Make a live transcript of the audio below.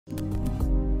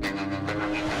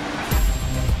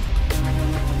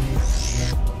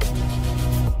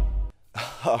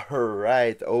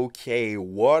Alright, okay,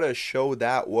 what a show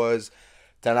that was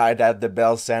tonight at the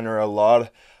Bell Center. A lot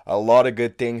of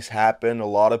good things happened, a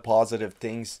lot of positive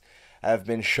things have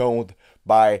been shown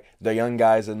by the young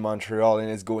guys in Montreal,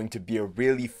 and it's going to be a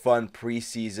really fun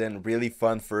preseason, really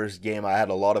fun first game. I had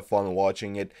a lot of fun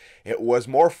watching it. It was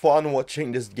more fun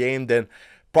watching this game than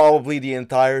probably the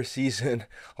entire season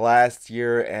last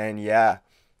year, and yeah.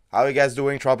 How you guys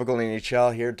doing? Tropical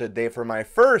NHL here today for my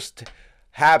first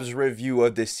Habs review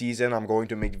of the season. I'm going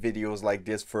to make videos like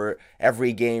this for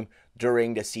every game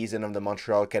during the season of the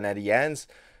Montreal Canadiens.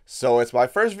 So it's my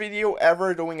first video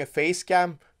ever doing a face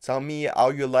cam. Tell me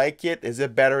how you like it. Is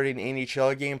it better than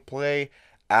NHL gameplay?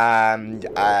 And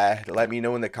let me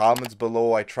know in the comments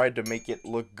below. I tried to make it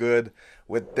look good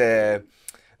with the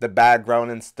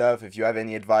background and stuff. If you have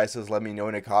any advices, let me know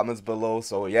in the comments below.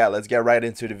 So yeah, let's get right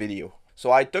into the video.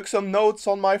 So I took some notes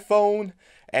on my phone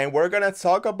and we're gonna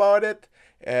talk about it.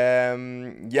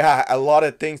 Yeah, a lot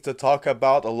of things to talk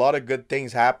about. A lot of good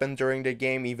things happened during the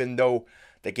game, even though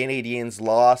the Canadiens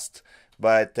lost.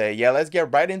 But yeah, let's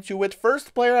get right into it.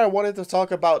 First player I wanted to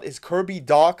talk about is Kirby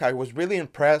Dach. I was really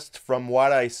impressed from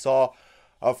what I saw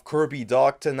of Kirby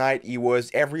Dach tonight. He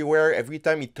was everywhere. Every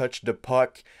time he touched the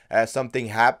puck, something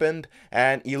happened,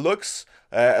 and he looks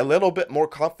a little bit more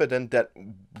confident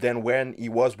than when he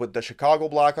was with the Chicago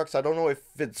Blackhawks. I don't know if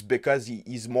it's because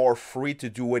he's more free to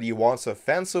do what he wants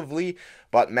offensively,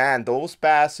 but man, those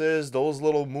passes, those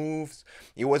little moves,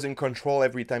 he was in control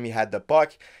every time he had the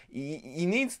puck. He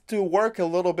needs to work a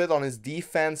little bit on his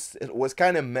defense. It was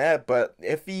kind of meh, but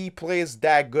if he plays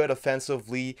that good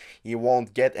offensively, he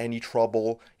won't get any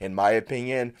trouble, in my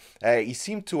opinion. He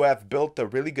seemed to have built a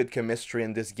really good chemistry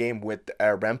in this game with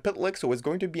Pitlick, so it's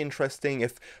going to be interesting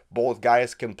if both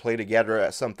guys can play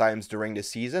together sometimes during the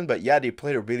season. But yeah, they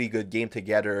played a really good game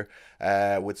together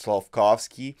with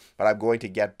Slafkovsky, but I'm going to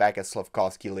get back at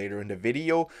Slafkovsky later in the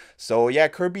video. So yeah,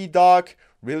 Kirby Dach,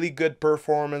 really good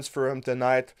performance for him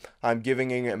tonight. I'm giving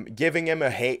him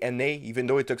an A, even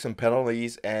though he took some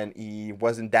penalties and he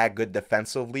wasn't that good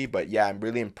defensively. But yeah, I'm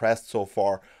really impressed so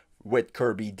far with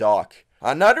Kirby Dach.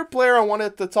 Another player I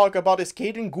wanted to talk about is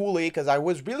Kaiden Guhle, because I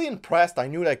was really impressed. I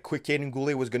knew that Kaiden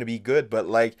Guhle was going to be good, but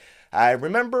like, I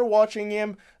remember watching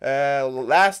him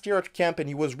last year at camp, and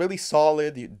he was really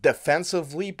solid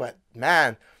defensively, but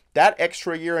man, that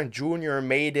extra year in junior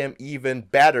made him even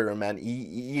better, man.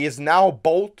 He is now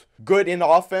both good in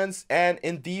offense and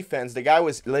in defense. The guy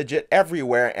was legit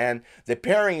everywhere, and the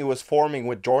pairing he was forming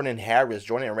with Jordan Harris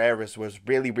was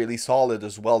really, really solid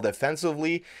as well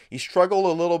defensively. He struggled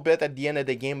a little bit at the end of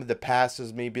the game with the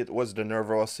passes. Maybe it was the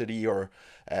nervosity or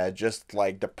just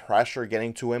like the pressure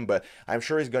getting to him, but I'm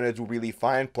sure he's going to do really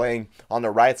fine playing on the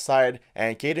right side.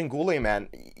 And Kaiden Guhle, man,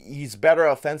 he's better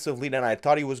offensively than I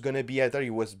thought he was going to be. I thought he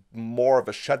was more of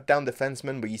a shutdown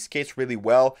defenseman, but he skates really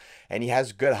well and he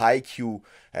has good IQ.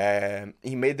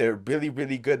 He made a really,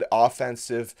 really good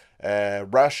offensive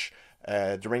rush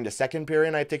during the second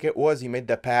period, I think it was. He made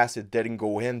the pass, it didn't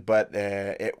go in, but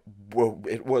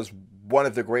it was one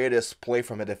of the greatest play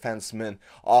from a defenseman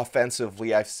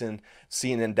offensively I've seen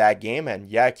in that game. And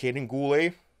yeah, Kaiden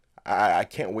Guhle, I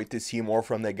can't wait to see more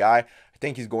from the guy. I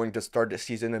think he's going to start the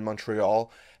season in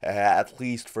Montreal, at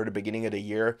least for the beginning of the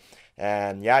year.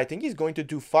 And yeah, I think he's going to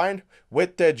do fine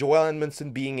with Joel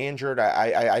Edmondson being injured.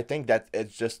 I think that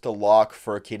it's just a lock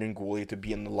for Kaiden Guhle to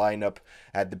be in the lineup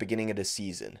at the beginning of the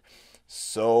season.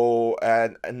 So,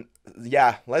 and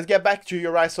yeah, let's get back to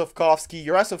Juraj Slafkovsky.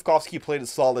 Juraj Slafkovsky played a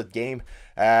solid game.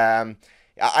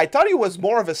 I thought he was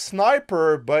more of a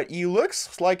sniper, but he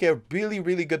looks like a really,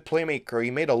 really good playmaker. He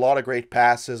made a lot of great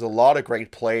passes, a lot of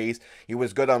great plays. He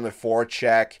was good on the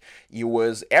forecheck. He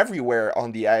was everywhere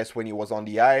on the ice when he was on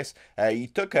the ice. He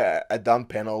took a dumb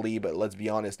penalty, but let's be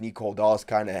honest, Nico Daws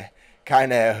kind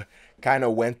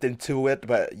of went into it.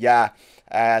 But yeah,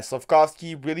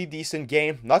 Slafkovsky, really decent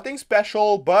game. Nothing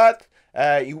special, but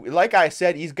like I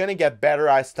said, he's going to get better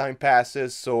as time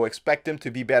passes, so expect him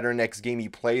to be better next game he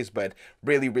plays. But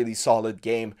really, really solid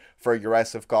game for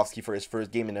Juraj Slafkovsky for his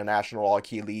first game in the National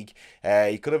Hockey League.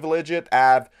 He could have legit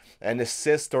have an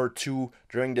assist or two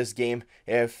during this game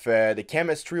if the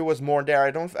chemistry was more there.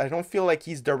 I don't feel like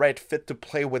he's the right fit to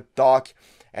play with Dach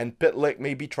and Pitlick.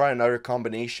 Maybe try another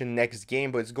combination next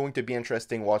game, but it's going to be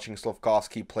interesting watching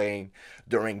Slafkovsky playing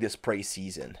during this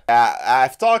preseason.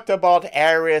 I've talked about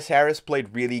Harris. Harris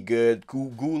played really good.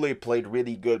 Guhle played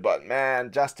really good, but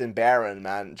man, Justin Barron,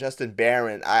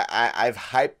 I've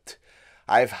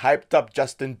I've hyped up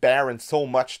Justin Barron so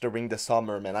much during the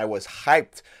summer, man. I was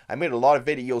hyped. I made a lot of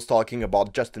videos talking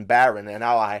about Justin Barron, and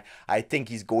now I think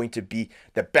he's going to be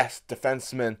the best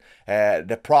defenseman,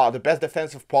 the best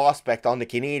defensive prospect on the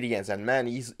Canadiens. And man,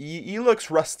 he looks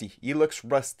rusty. He looks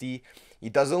rusty. He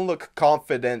doesn't look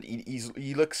confident.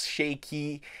 He looks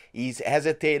shaky. He's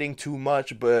hesitating too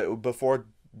much, but before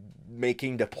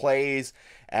making the plays.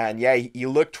 And yeah, he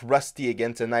looked rusty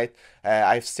again tonight.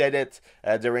 I've said it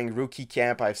during rookie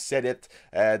camp. I've said it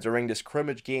during the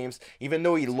scrimmage games, even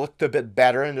though he looked a bit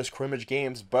better in the scrimmage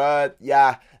games. But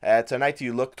yeah, tonight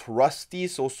he looked rusty.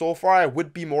 So far, I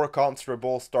would be more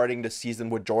comfortable starting the season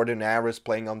with Jordan Harris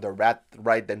playing on the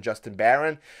right than Justin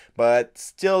Barron. But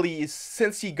still,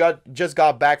 since he just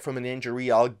got back from an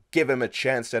injury, I'll give him a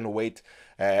chance and wait.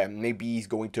 Maybe he's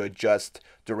going to adjust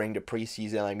during the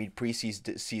preseason. I mean,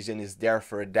 preseason is there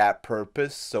for that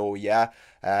purpose. So yeah,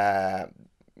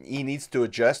 he needs to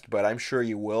adjust, but I'm sure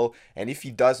he will. And if he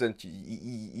doesn't,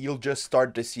 he'll just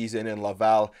start the season in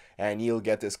Laval and he'll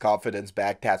get his confidence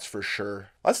back. That's for sure.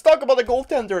 Let's talk about the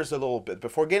goaltenders a little bit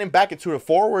before getting back into the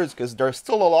forwards, because there's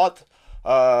still a lot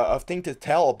of things to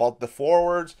tell about the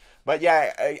forwards. But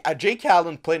yeah, Jake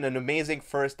Allen played an amazing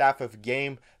first half of the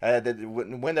game.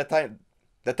 When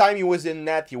the time he was in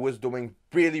net, he was doing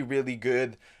really, really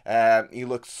good. He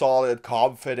looked solid,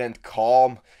 confident,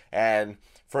 calm. And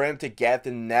for him to get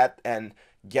in net and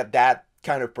get that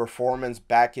kind of performance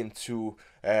back into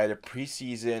the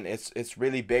preseason, it's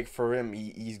really big for him.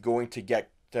 He's going to get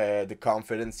the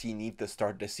confidence he needs to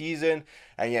start the season.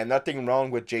 And yeah, nothing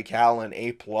wrong with Jake Allen,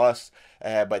 A+.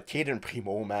 But Caden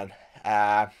Primo, man.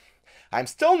 I'm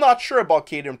still not sure about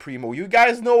Caden Primo. You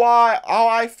guys know how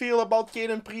I feel about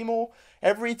Caden Primo.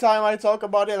 Every time I talk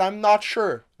about it, I'm not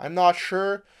sure.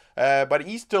 But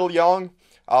he's still young.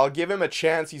 I'll give him a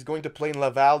chance. He's going to play in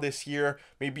Laval this year.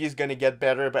 Maybe he's going to get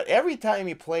better. But every time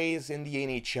he plays in the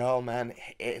NHL, man,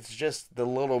 it's just the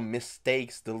little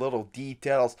mistakes, the little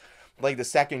details. Like the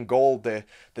second goal the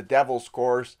Devils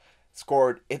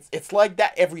scored. It's like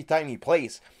that every time he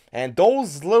plays. And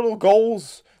those little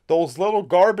goals, those little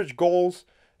garbage goals,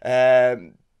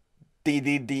 they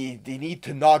need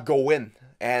to not go in.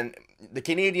 And the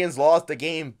Canadiens lost the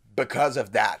game because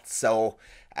of that. So,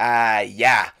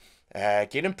 yeah.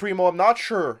 Caden Primo, I'm not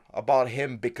sure about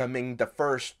him becoming the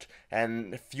first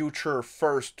and future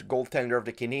first goaltender of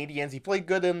the Canadiens. He played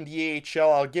good in the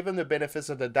AHL. I'll give him the benefits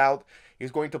of the doubt.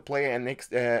 He's going to play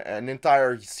an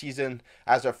entire season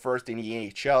as a first in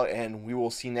the AHL, and we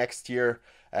will see next year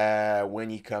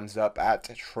when he comes up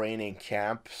at training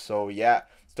camp. So, yeah,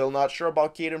 still not sure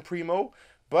about Caden Primo,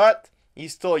 but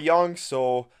he's still young,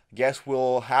 so guess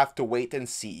we'll have to wait and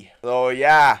see. So,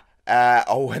 yeah.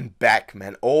 Owen Beck,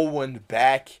 man. Owen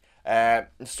Beck.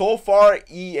 So far,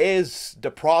 he is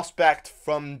the prospect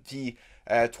from the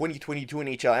 2022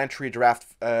 NHL entry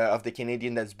draft of the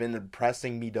Canadiens that's been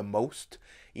impressing me the most.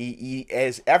 He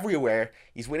is everywhere.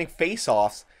 He's winning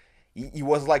face-offs. He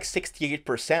was like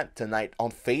 68% tonight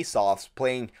on face-offs,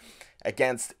 playing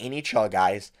against NHL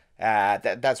guys.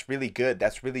 That's really good.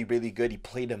 That's really, really good. He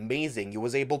played amazing. He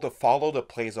was able to follow the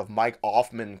plays of Mike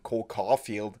Hoffman, Cole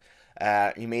Caulfield.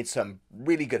 He made some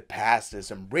really good passes,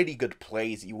 some really good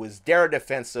plays. He was there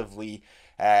defensively.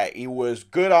 He was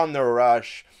good on the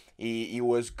rush. He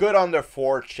was good on the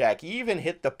forecheck. He even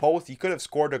hit the post. He could have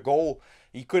scored a goal.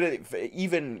 He could have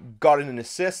even gotten an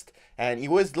assist. And he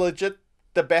was legit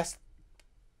the best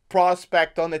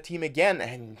prospect on the team again.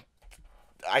 And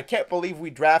I can't believe we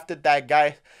drafted that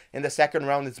guy in the second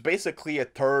round. It's basically a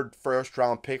first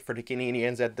round pick for the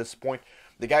Canadiens at this point.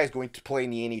 The guy is going to play in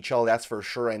the NHL, that's for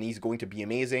sure, and he's going to be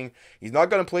amazing. He's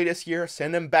not going to play this year.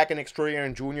 Send him back an extra year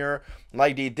in junior,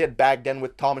 like they did back then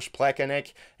with Tomas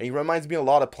Plekanec. And he reminds me a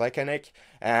lot of Plekanec.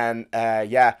 And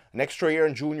yeah, an extra year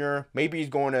in junior. Maybe he's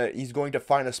going to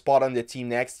find a spot on the team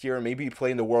next year. Maybe play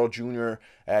in the World Junior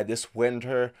this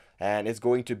winter. And it's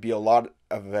going to be a lot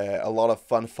of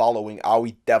fun following how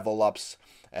he develops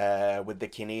with the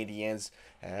Canadiens.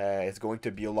 It's going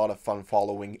to be a lot of fun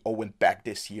following Owen Beck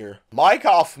this year. Mike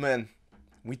Hoffman.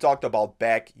 We talked about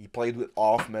Beck. He played with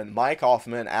Hoffman. Mike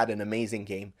Hoffman had an amazing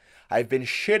game. I've been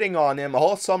shitting on him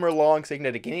all summer long, saying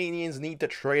that the Canadiens need to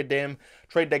trade him.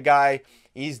 Trade the guy.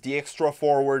 He's the extra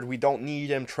forward. We don't need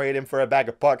him. Trade him for a bag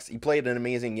of pucks. He played an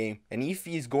amazing game. And if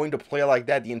he's going to play like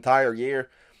that the entire year,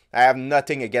 I have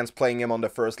nothing against playing him on the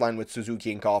first line with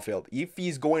Suzuki and Caulfield. If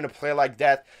he's going to play like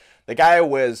that, the guy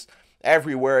was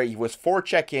everywhere. He was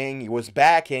forechecking, he was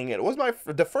backing. It was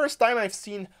the first time I've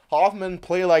seen Hoffman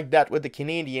play like that with the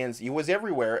Canadiens. He was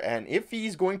everywhere, and if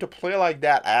he's going to play like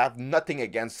that, I have nothing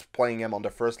against playing him on the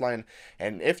first line.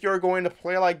 And if you're going to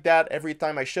play like that every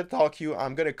time I shit talk you,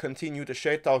 I'm going to continue to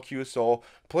shit talk you. So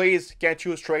please, can't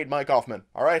you trade Mike Hoffman,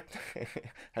 all right?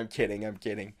 I'm kidding, I'm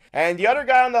kidding. And the other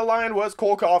guy on the line was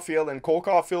Cole Caulfield, and Cole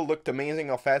Caulfield looked amazing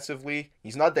offensively.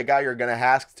 He's not the guy you're going to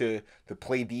ask to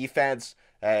play defense.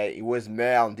 He was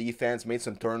meh on defense, made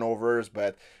some turnovers,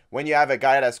 but when you have a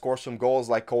guy that scores some goals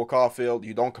like Cole Caulfield,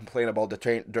 you don't complain about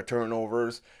the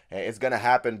turnovers. It's going to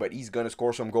happen, but he's going to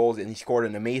score some goals, and he scored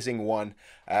an amazing one.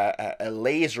 A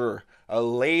laser.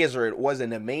 It was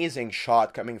an amazing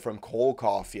shot coming from Cole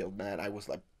Caulfield, man. I was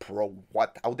like, bro,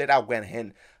 what? How did that went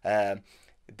in?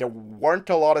 There weren't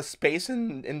a lot of space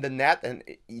in the net, and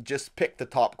he just picked the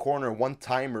top corner,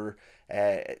 one-timer.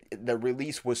 The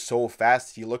release was so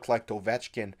fast. He looked like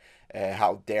Ovechkin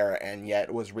out there, and yet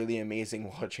it was really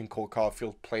amazing watching Cole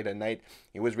Caulfield play tonight.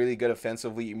 He was really good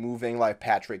offensively, moving like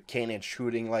Patrick Kane and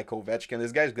shooting like Ovechkin.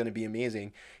 This guy's going to be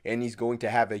amazing, and he's going to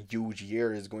have a huge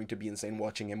year. It's going to be insane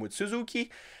watching him with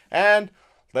Suzuki. And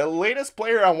the latest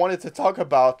player I wanted to talk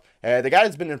about, the guy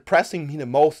that's been impressing me the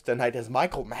most tonight is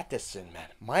Michael Matheson, man.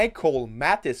 Michael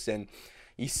Matheson.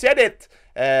 He said it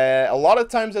a lot of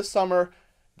times this summer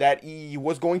that he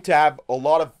was going to have a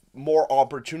lot of more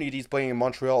opportunities playing in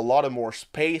Montreal, a lot of more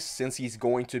space, since he's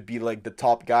going to be like the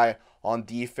top guy on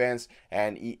defense,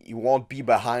 and he won't be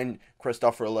behind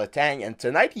Christopher Letang. And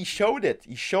tonight he showed it.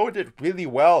 He showed it really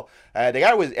well. The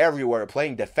guy was everywhere,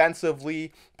 playing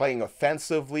defensively, playing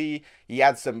offensively. He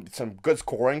had some good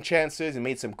scoring chances. He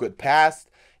made some good passes.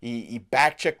 He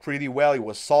back-checked really well. He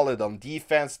was solid on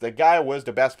defense. The guy was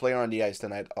the best player on the ice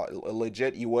tonight.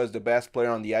 Legit, he was the best player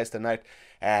on the ice tonight.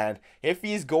 And if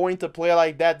he's going to play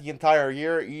like that the entire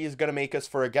year, he's going to make us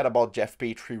forget about Jeff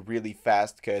Petrie really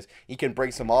fast, because he can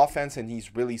bring some offense, and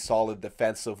he's really solid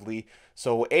defensively.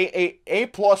 So A+++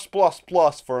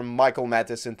 for Michael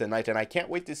Matheson tonight, and I can't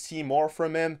wait to see more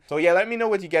from him. So yeah, let me know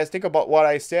what you guys think about what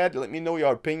I said. Let me know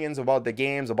your opinions about the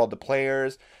games, about the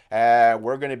players.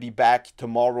 We're going to be back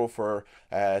tomorrow for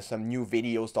some new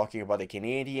videos talking about the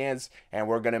Canadiens, and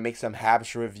we're going to make some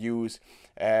Habs reviews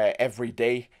every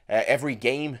day, every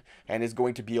game, and it's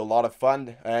going to be a lot of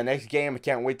fun. Next game, I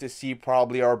can't wait to see.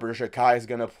 Probably Arbor is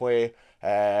going to play.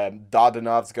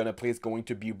 Dodanov's gonna play. It's going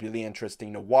to be really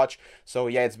interesting to watch. So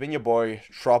yeah, it's been your boy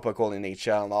Tropical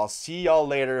NHL, and I'll see y'all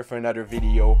later for another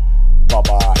video. Bye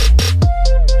bye.